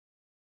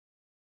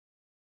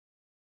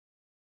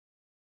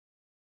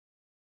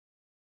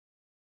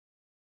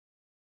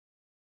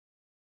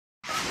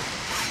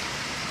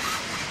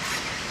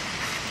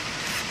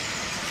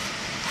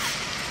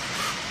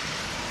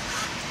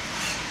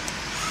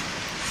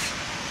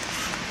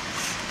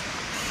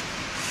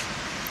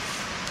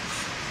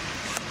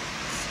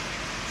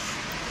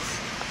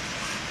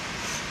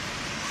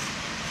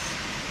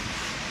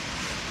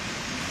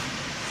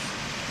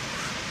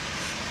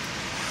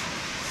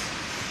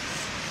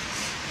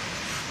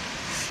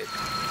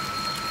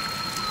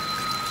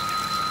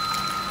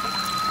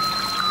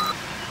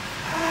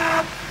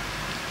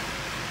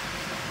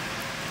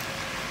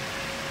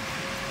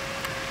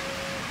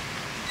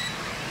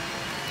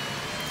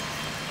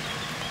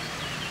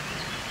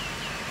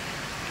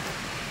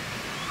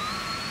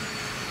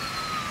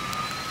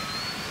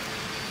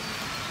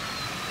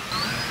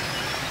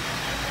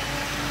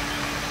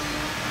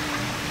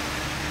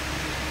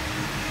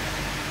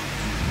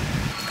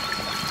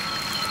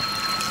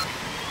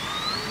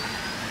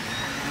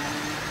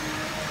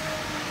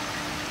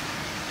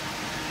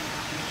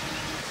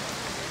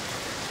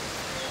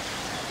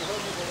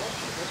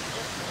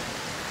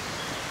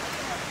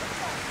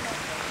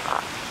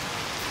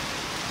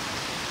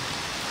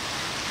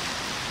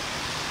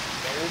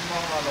oben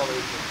machen wir noch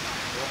welche.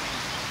 Ja.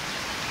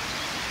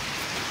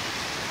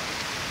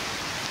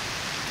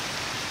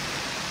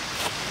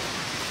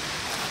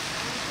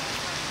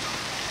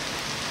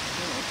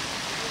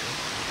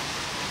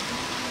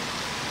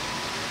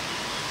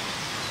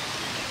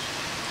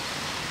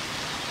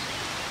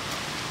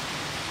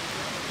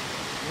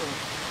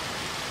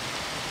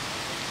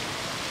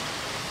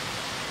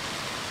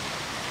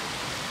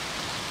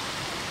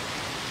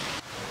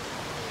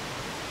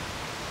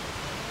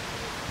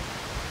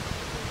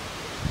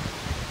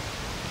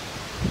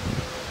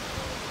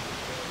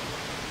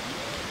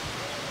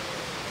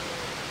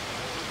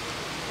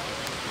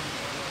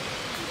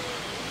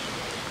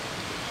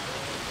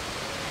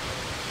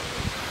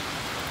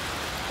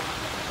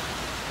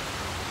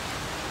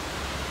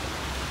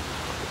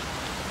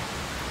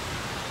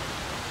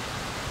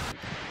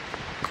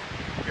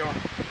 Ja,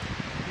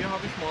 hier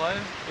habe ich mal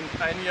in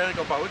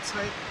einjähriger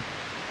Bauzeit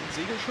ein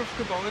Segelschiff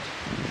gebaut,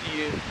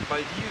 die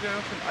Valdive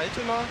von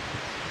Altena.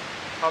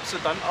 Habe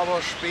sie dann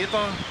aber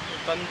später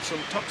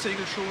zum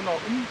Toppsegelschoner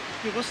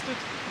umgerüstet,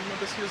 wie man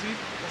das hier sieht.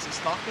 Das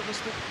ist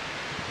nachgerüstet.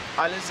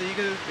 Alle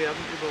Segel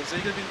werden über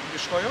Segelwinden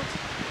gesteuert.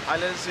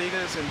 Alle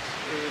Segel sind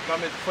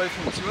damit voll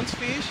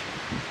funktionsfähig.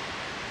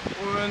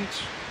 Und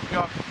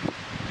ja,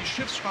 die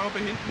Schiffsschraube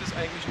hinten ist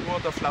eigentlich nur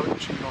der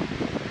Flautenschieber.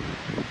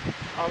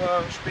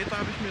 Aber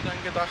später habe ich mir dann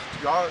gedacht,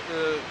 ja,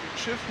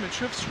 Schiff mit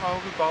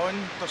Schiffsschraube bauen,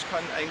 das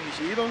kann eigentlich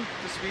jeder.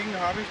 Deswegen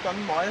habe ich dann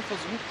mal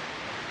versucht,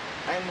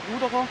 einen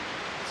Ruderer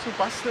zu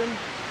basteln.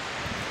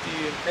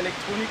 Die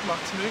Elektronik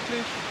macht es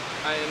möglich.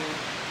 Ein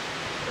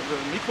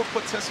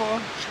Mikroprozessor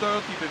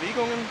steuert die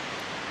Bewegungen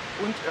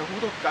und er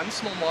rudert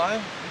ganz normal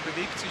und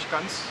bewegt sich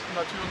ganz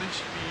natürlich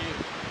wie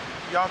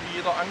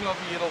jeder Angler,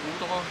 wie jeder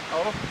Ruderer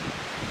auch.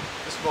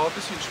 Es war ein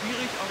bisschen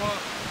schwierig, aber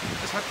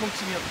es hat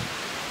funktioniert.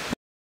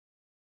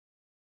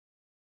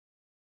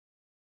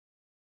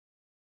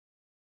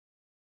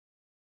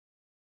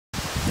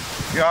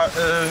 Ja,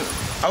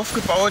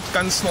 aufgebaut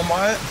ganz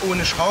normal,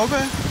 ohne Schraube.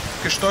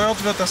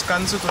 Gesteuert wird das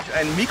Ganze durch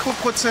einen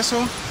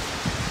Mikroprozessor.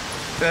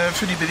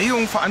 Für die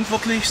Bewegung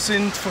verantwortlich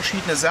sind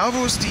verschiedene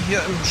Servos, die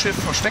hier im Schiff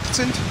versteckt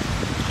sind.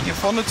 Hier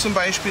vorne zum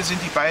Beispiel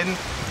sind die beiden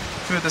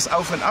für das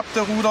Auf und Ab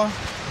der Ruder.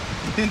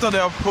 Hinter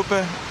der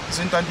Puppe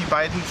sind dann die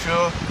beiden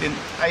für den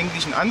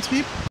eigentlichen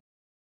Antrieb.